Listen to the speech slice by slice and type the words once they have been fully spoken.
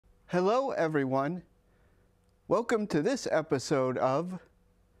Hello everyone. Welcome to this episode of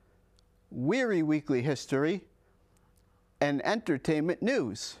Wehry Weekly History and Entertainment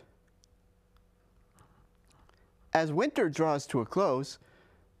News. As winter draws to a close,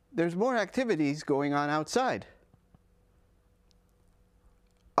 there's more activities going on outside.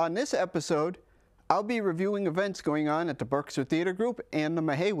 On this episode, I'll be reviewing events going on at the Berkshire Theater Group and the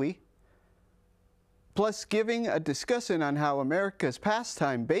Wehry, plus giving a discussion on how America's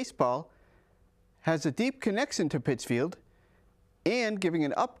pastime, baseball, has a deep connection to Pittsfield, and giving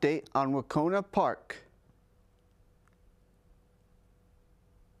an update on Wahconah Park.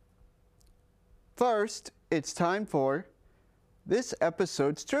 First, it's time for this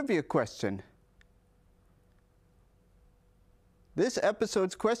episode's trivia question. This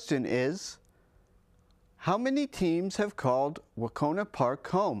episode's question is, how many teams have called Wahconah Park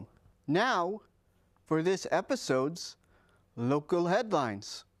home? Now, for this episode's local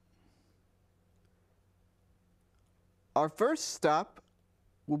headlines. Our first stop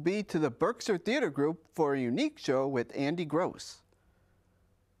will be to the Berkshire Theater Group for a unique show with Andy Gross.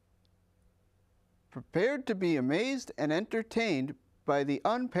 Prepared to be amazed and entertained by the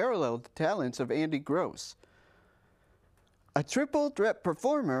unparalleled talents of Andy Gross, a triple threat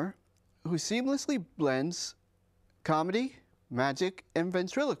performer who seamlessly blends comedy, magic, and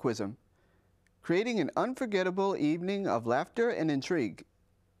ventriloquism, creating an unforgettable evening of laughter and intrigue.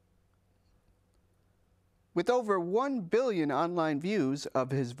 With over 1 billion online views of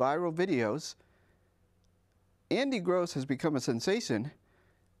his viral videos, Andy Gross has become a sensation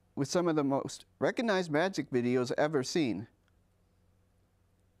with some of the most recognized magic videos ever seen.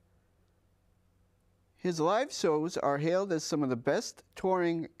 His live shows are hailed as some of the best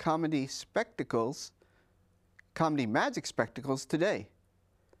touring comedy magic spectacles today,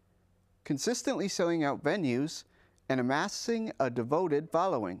 consistently selling out venues and amassing a devoted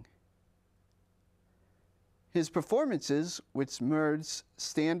following. His performances, which merge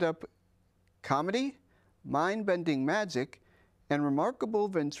stand-up comedy, mind-bending magic, and remarkable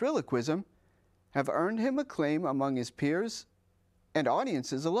ventriloquism, have earned him acclaim among his peers and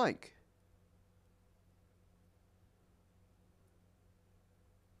audiences alike.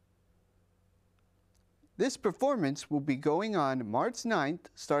 This performance will be going on March 9th,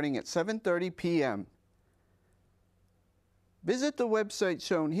 starting at 7:30 p.m. Visit the website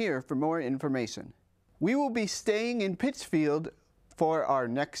shown here for more information. We will be staying in Pittsfield for our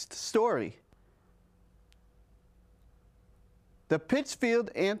next story. The Pittsfield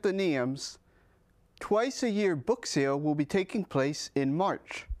Athenaeum's twice-a-year book sale will be taking place in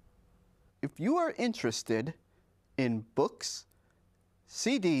March. If you are interested in books,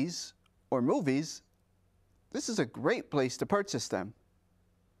 CDs, or movies, this is a great place to purchase them.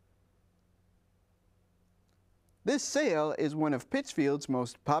 This sale is one of Pittsfield's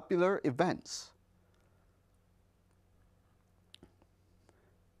most popular events.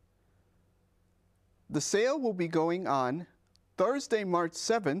 The sale will be going on Thursday, March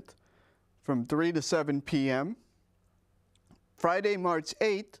 7th from 3 to 7 p.m., Friday, March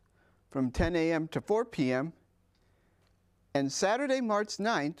 8th from 10 a.m. to 4 p.m., and Saturday, March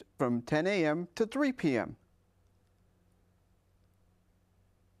 9th from 10 a.m. to 3 p.m.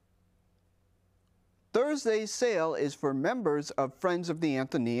 Thursday's sale is for members of Friends of the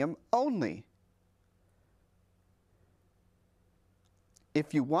Athenaeum only.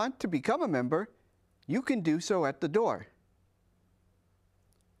 If you want to become a member, you can do so at the door.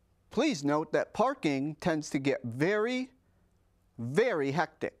 Please note that parking tends to get very, very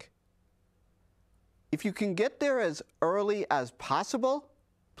hectic. If you can get there as early as possible,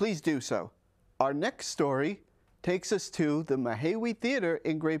 please do so. Our next story takes us to the Wehry Theater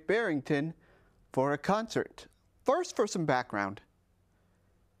in Great Barrington for a concert. First, for some background.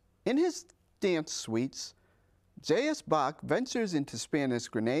 In his dance suites, J.S. Bach ventures into Spanish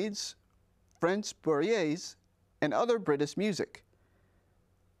grenades, French bourriers, and other British music.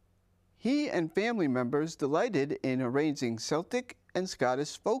 He and family members delighted in arranging Celtic and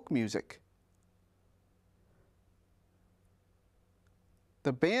Scottish folk music.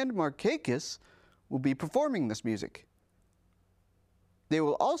 The band Marcakis will be performing this music. They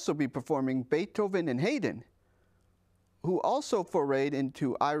will also be performing Beethoven and Haydn, who also forayed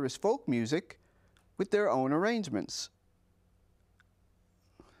into Irish folk music with their own arrangements.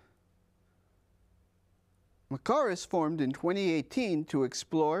 MOCA formed in 2018 to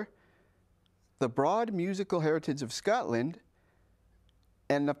explore the broad musical heritage of Scotland,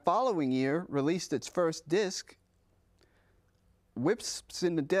 and the following year released its first disc, Whips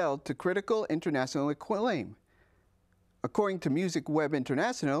in the Dell, to critical international acclaim. According to Music Web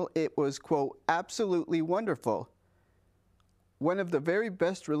International, it was, quote, absolutely wonderful, one of the very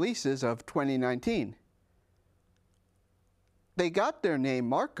best releases of 2019. They got their name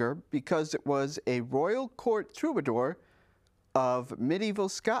marker because it was a royal court troubadour of medieval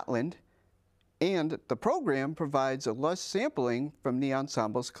Scotland, and the program provides a lush sampling from the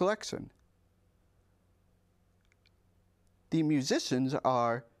ensemble's collection. The musicians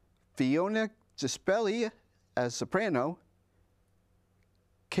are Fiona Gispelli as soprano,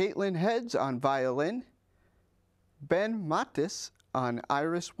 Caitlin Heads on violin, Ben Mattis on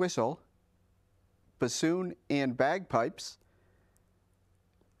Irish whistle, bassoon and bagpipes,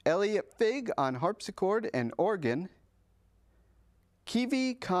 Elliot Fig on harpsichord and organ,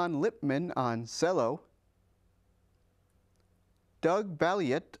 Kiwi Con Lipman on cello, Doug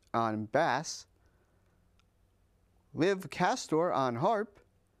Balliet on bass, Liv Castor on harp,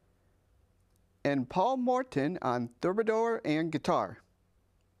 and Paul Morton on theremin and guitar.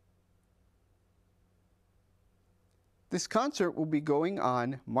 This concert will be going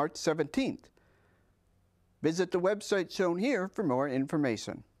on March 17th. Visit the website shown here for more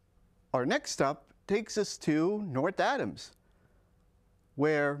information. Our next stop takes us to North Adams,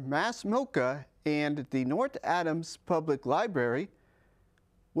 where Mass MOCA and the North Adams Public Library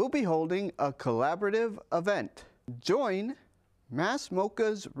will be holding a collaborative event. Join Mass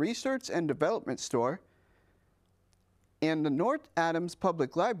MOCA's Research and Development Store and the North Adams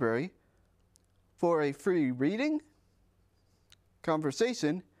Public Library for a free reading,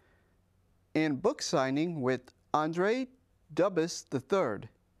 conversation, and book signing with Andre Dubus III,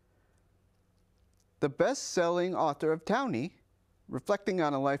 the best-selling author of Townie, reflecting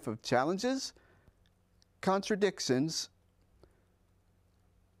on a life of challenges, contradictions,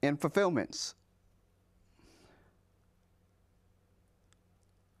 and fulfillments.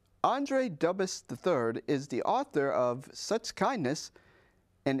 Andre Dubus III is the author of Such Kindness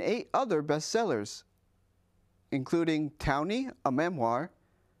and 8 other bestsellers, including Townie, a memoir,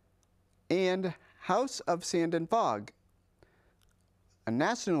 and House of Sand and Fog, a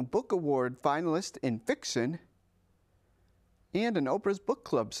National Book Award finalist in fiction, and an Oprah's Book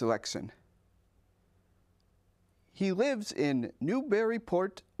Club selection. He lives in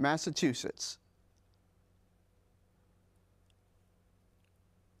Newburyport, Massachusetts.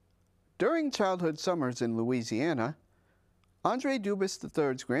 During childhood summers in Louisiana, Andre Dubus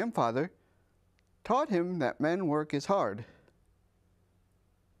III's grandfather taught him that men's work is hard.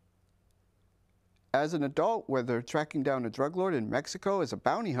 As an adult, whether tracking down a drug lord in Mexico as a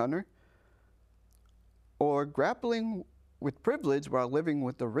bounty hunter or grappling with privilege while living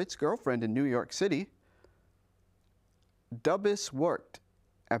with a rich girlfriend in New York City, Dubus worked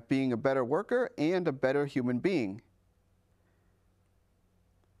at being a better worker and a better human being.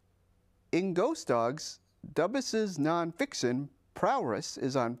 In Ghost Dogs, Dubus's nonfiction prowess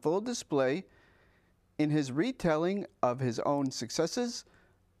is on full display in his retelling of his own successes,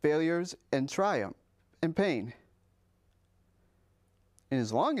 failures, and triumph and pain. In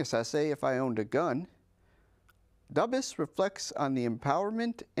his longest essay, If I Owned a Gun, Dubus reflects on the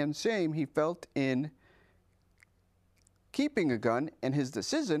empowerment and shame he felt in keeping a gun and his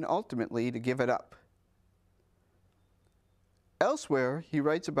decision ultimately to give it up. Elsewhere, he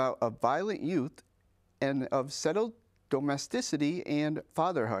writes about a violent youth and of settled domesticity and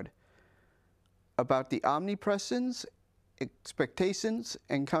fatherhood, about the omnipresence, expectations,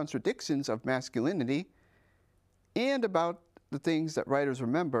 and contradictions of masculinity, and about the things that writers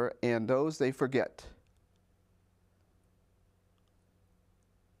remember and those they forget.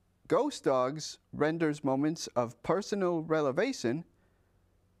 Ghost Dogs renders moments of personal revelation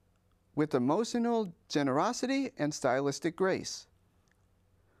with emotional generosity and stylistic grace,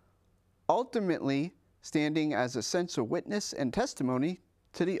 ultimately standing as essential witness and testimony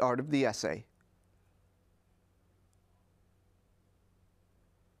to the art of the essay.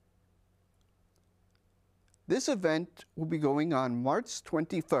 This event will be going on March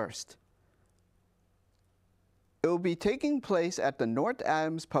 21st. It will be taking place at the North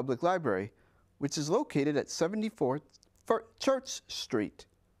Adams Public Library, which is located at 74th Church Street.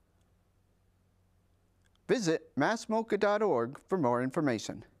 Visit massmoca.org for more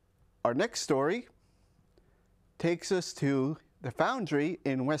information. Our next story takes us to the Foundry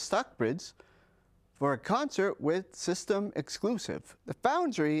in West Stockbridge for a concert with System Exclusive. The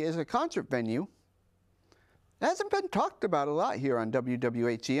Foundry is a concert venue that hasn't been talked about a lot here on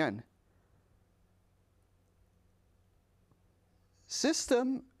WWHEN.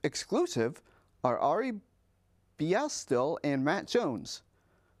 System Exclusive are Ari Biastil and Matt Jones,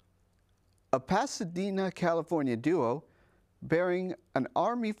 a Pasadena, California duo bearing an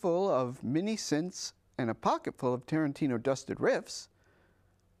army full of mini synths and a pocket full of Tarantino-dusted riffs,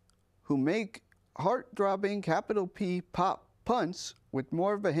 who make heart-throbbing capital P pop punts with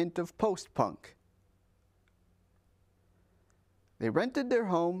more of a hint of post-punk. They rented their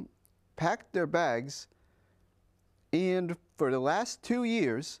home, packed their bags, and for the last 2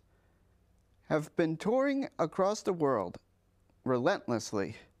 years have been touring across the world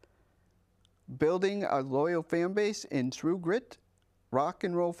relentlessly, building a loyal fan base in true grit, rock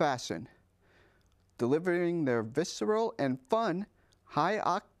and roll fashion, delivering their visceral and fun,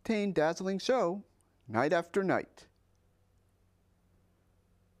 high-octane, dazzling show night after night.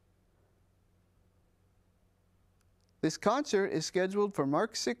 This concert is scheduled for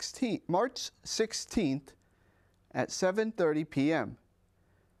March 16th at 7:30 p.m.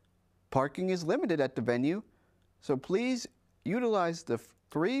 Parking is limited at the venue, so please utilize the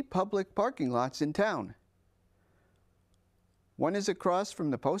 3 public parking lots in town. One is across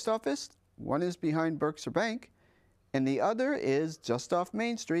from the post office, one is behind Berkshire Bank, and the other is just off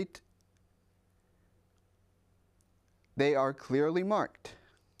Main Street. They are clearly marked.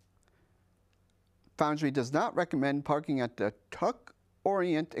 Foundry does not recommend parking at the Tuck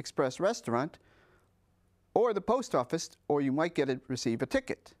Orient Express restaurant or the post office, or you might receive a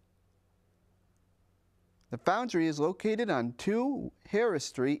ticket. The Foundry is located on 2 Harris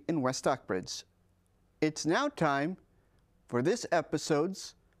Street in West Stockbridge. It's now time for this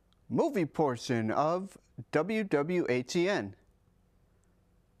episode's movie portion of WWHEN.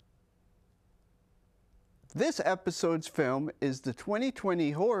 This episode's film is the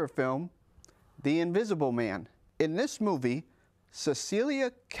 2020 horror film, The Invisible Man. In this movie,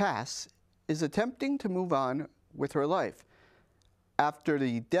 Cecilia Cass is attempting to move on with her life after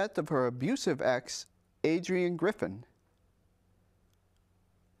the death of her abusive ex, Adrian Griffin.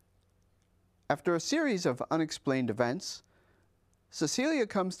 After a series of unexplained events, Cecilia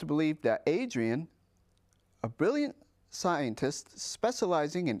comes to believe that Adrian, a brilliant scientist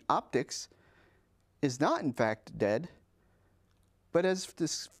specializing in optics, is not in fact dead, but has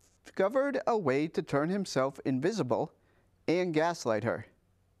discovered a way to turn himself invisible and gaslight her.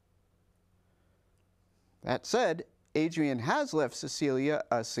 That said, Adrian has left Cecilia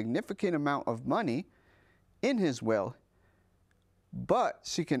a significant amount of money in his will, but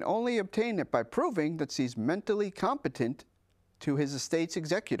she can only obtain it by proving that she's mentally competent to his estate's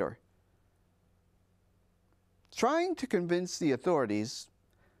executor. Trying to convince the authorities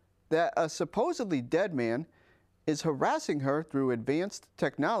that a supposedly dead man is harassing her through advanced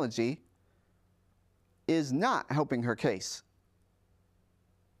technology is not helping her case.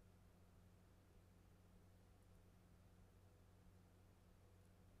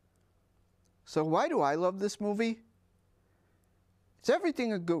 So why do I love this movie? It's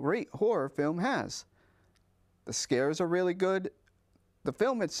everything a great horror film has. The scares are really good, the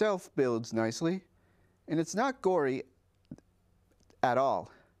film itself builds nicely, and it's not gory at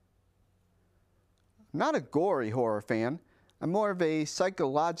all. I'm not a gory horror fan. I'm more of a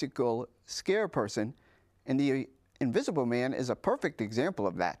psychological scare person, and The Invisible Man is a perfect example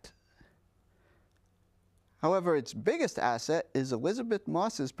of that. However, its biggest asset is Elizabeth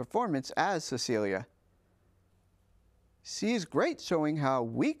Moss's performance as Cecilia. She is great, showing how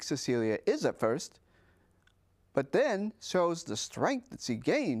weak Cecilia is at first, but then shows the strength that she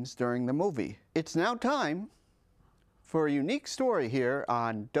gains during the movie. It's now time for a unique story here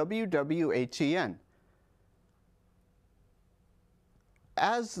on WWHEN.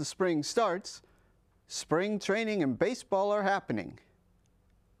 As the spring starts, spring training and baseball are happening.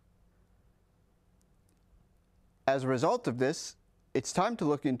 As a result of this, it's time to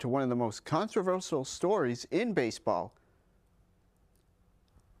look into one of the most controversial stories in baseball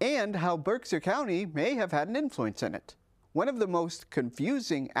and how Berkshire County may have had an influence in it. One of the most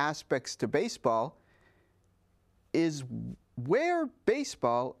confusing aspects to baseball is where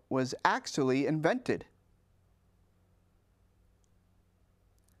baseball was actually invented.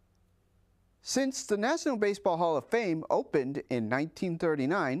 Since the National Baseball Hall of Fame opened in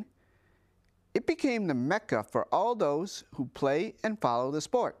 1939, it became the mecca for all those who play and follow the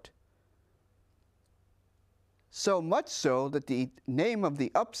sport. So much so that the name of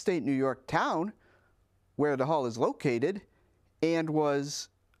the upstate New York town where the hall is located and was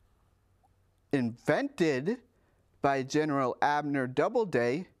invented by General Abner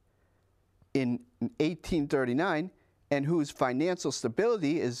Doubleday in 1839, and whose financial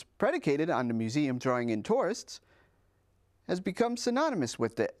stability is predicated on the museum drawing in tourists, has become synonymous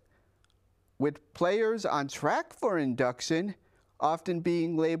with it, with players on track for induction often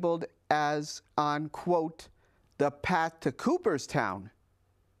being labeled as on, quote, the path to Cooperstown.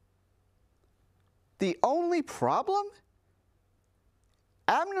 The only problem?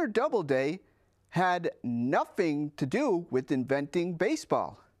 Abner Doubleday had nothing to do with inventing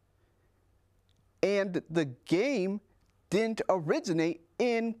baseball. And the game didn't originate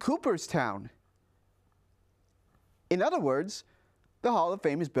in Cooperstown. In other words, the Hall of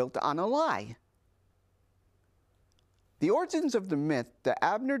Fame is built on a lie. The origins of the myth that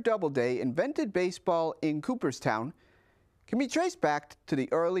Abner Doubleday invented baseball in Cooperstown can be traced back to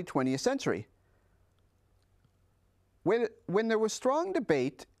the early 20th century, when there was strong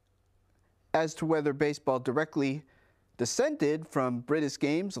debate as to whether baseball directly descended from British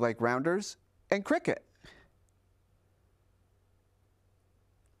games like rounders and cricket.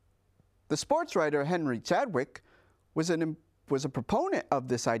 The sports writer Henry Chadwick was a proponent of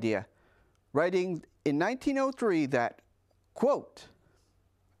this idea, writing in 1903 that, quote,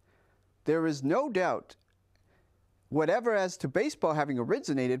 "There is no doubt whatever as to baseball having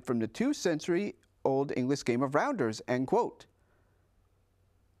originated from the 2-century-old English game of rounders," end quote.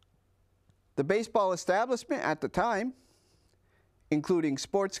 The baseball establishment at the time, including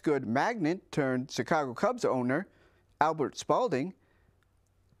sports good magnate turned Chicago Cubs owner Albert Spalding,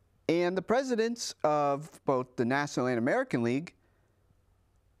 and the presidents of both the National and American League,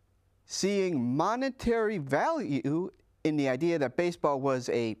 seeing monetary value in the idea that baseball was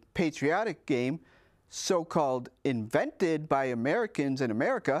a patriotic game, so-called invented by Americans in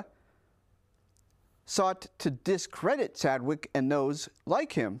America, sought to discredit Chadwick and those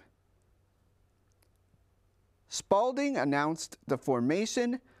like him. Spalding announced the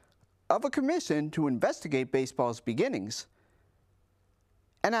formation of a commission to investigate baseball's beginnings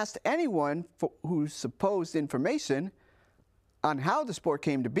and asked anyone who supposed information on how the sport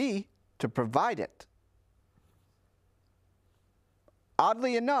came to be to provide it.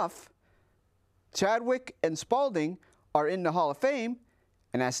 Oddly enough, Chadwick and Spalding are in the Hall of Fame,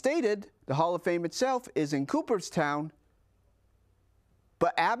 and as stated, the Hall of Fame itself is in Cooperstown,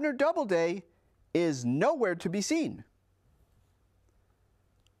 but Abner Doubleday is nowhere to be seen.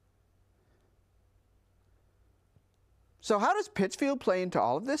 So how does Pittsfield play into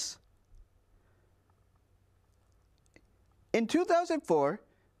all of this? In 2004,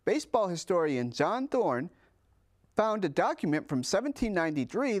 baseball historian John Thorne found a document from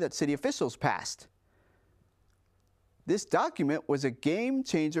 1793 that city officials passed. This document was a game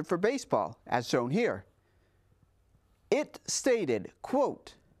changer for baseball, as shown here. It stated,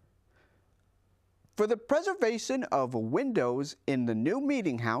 quote, "For the preservation of windows in the new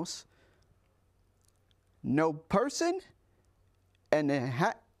meeting house, no person and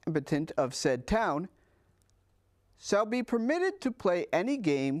inhabitant of said town shall be permitted to play any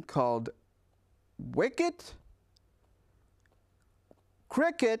game called wicket,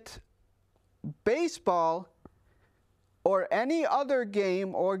 cricket, baseball, or any other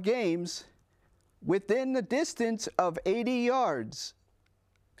game or games within the distance of 80 yards,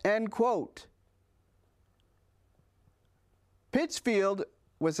 end quote. Pittsfield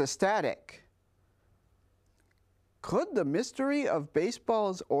was ecstatic. Could the mystery of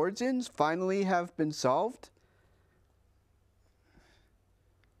baseball's origins finally have been solved?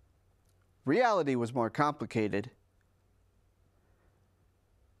 Reality was more complicated.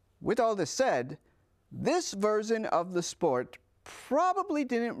 With all this said, this version of the sport probably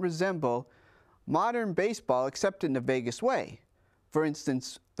didn't resemble modern baseball except in the vaguest way. For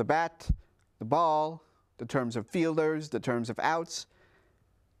instance, the bat, the ball, the terms of fielders, the terms of outs,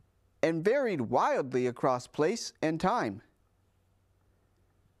 and varied wildly across place and time.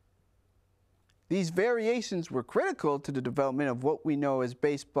 These variations were critical to the development of what we know as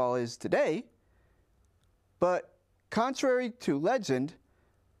baseball is today, but contrary to legend,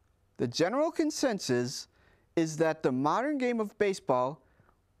 the general consensus is that the modern game of baseball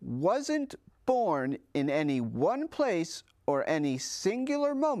wasn't born in any one place or any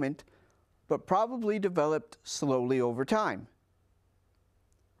singular moment, but probably developed slowly over time.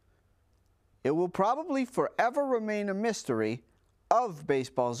 It will probably forever remain a mystery of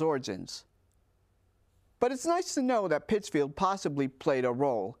baseball's origins. But it's nice to know that Pittsfield possibly played a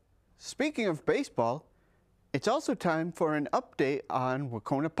role. Speaking of baseball, it's also time for an update on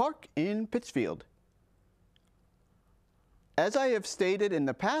Wahconah Park in Pittsfield. As I have stated in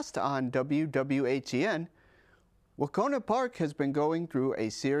the past on WWHEN, Wahconah Park has been going through a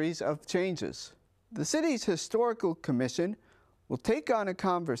series of changes. The city's historical commission will take on a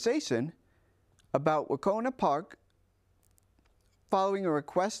conversation about Wahconah Park following a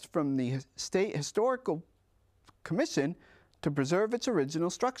request from the State Historical Commission to preserve its original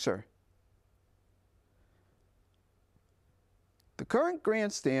structure. The current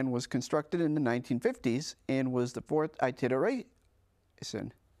grandstand was constructed in the 1950s and was the fourth iteration.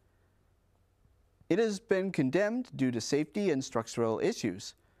 It has been condemned due to safety and structural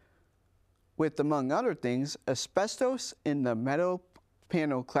issues, with, among other things, asbestos in the metal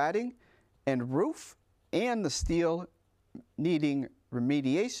panel cladding and roof and the steel needing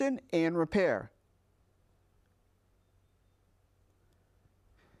remediation and repair.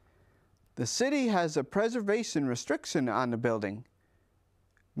 The city has a preservation restriction on the building,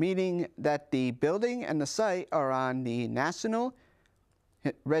 meaning that the building and the site are on the National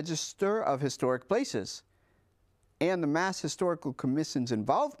Register of Historic Places, and the Mass Historical Commission's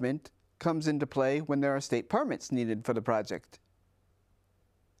involvement comes into play when there are state permits needed for the project.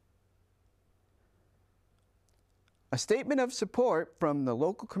 A statement of support from the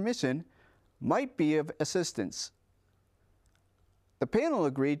local commission might be of assistance. The panel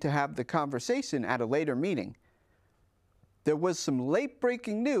agreed to have the conversation at a later meeting. There was some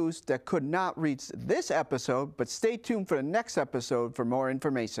late-breaking news that could not reach this episode, but stay tuned for the next episode for more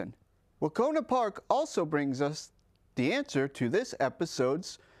information. Wahconah Park also brings us the answer to this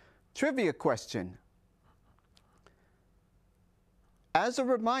episode's trivia question. As a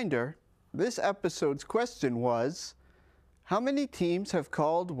reminder, this episode's question was, how many teams have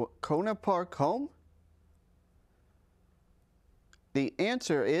called Wahconah Park home? The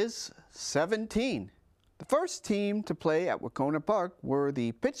answer is 17. The first team to play at Wahconah Park were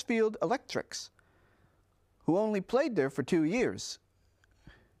the Pittsfield Electrics, who only played there for 2 years.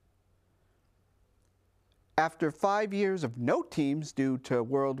 After 5 years of no teams due to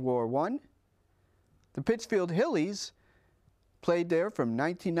World War I, the Pittsfield Hillies played there from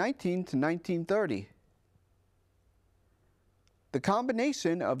 1919 to 1930. The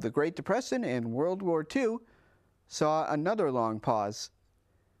combination of the Great Depression and World War II saw another long pause.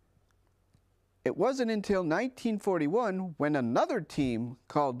 It wasn't until 1941 when another team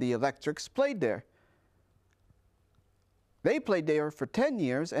called the Electrics played there. They played there for 10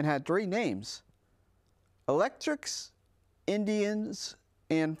 years and had 3 names: Electrics, Indians,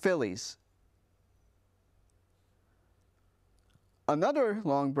 and Phillies. Another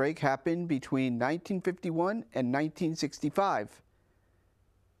long break happened between 1951 and 1965.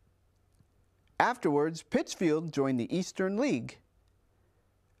 Afterwards, Pittsfield joined the Eastern League.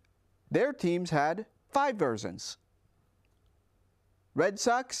 Their teams had 5 versions: Red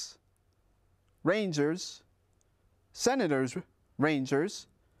Sox, Rangers, Senators, Rangers,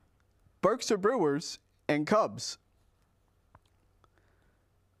 Berkshire Brewers, and Cubs.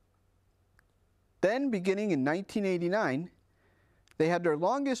 Then, beginning in 1989, they had their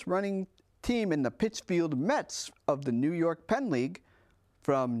longest running team in the Pittsfield Mets of the New York Penn League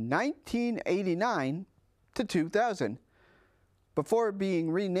from 1989 to 2000, before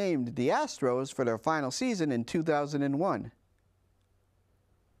being renamed the Astros for their final season in 2001.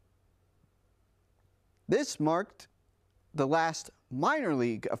 This marked the last minor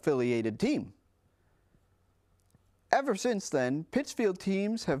league affiliated team. Ever since then, Pittsfield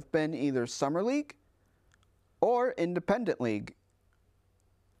teams have been either Summer League or Independent League.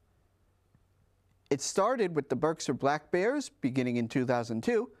 It started with the Berkshire Black Bears beginning in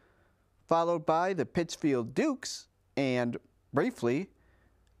 2002, followed by the Pittsfield Dukes and, briefly,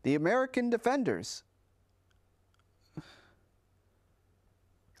 the American Defenders.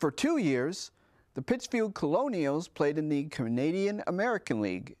 For 2 years, the Pittsfield Colonials played in the Canadian American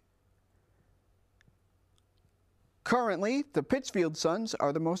League. Currently, the Pittsfield Suns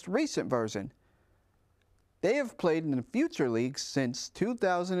are the most recent version. They have played in the Future League since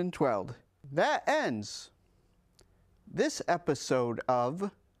 2012. That ends this episode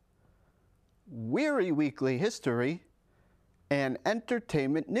of Wehry Weekly History and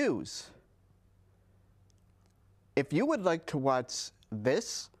Entertainment News. If you would like to watch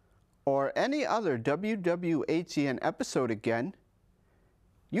this or any other WWHEN episode again,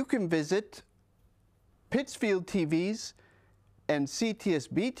 you can visit Pittsfield TV's and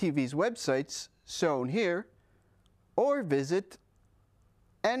CTSB TV's websites shown here, or visit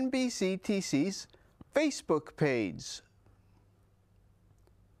NBCTC's Facebook page.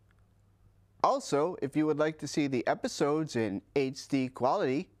 Also, if you would like to see the episodes in HD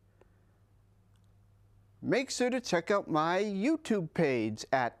quality, make sure to check out my YouTube page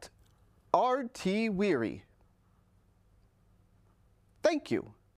at RT Wehry. Thank you.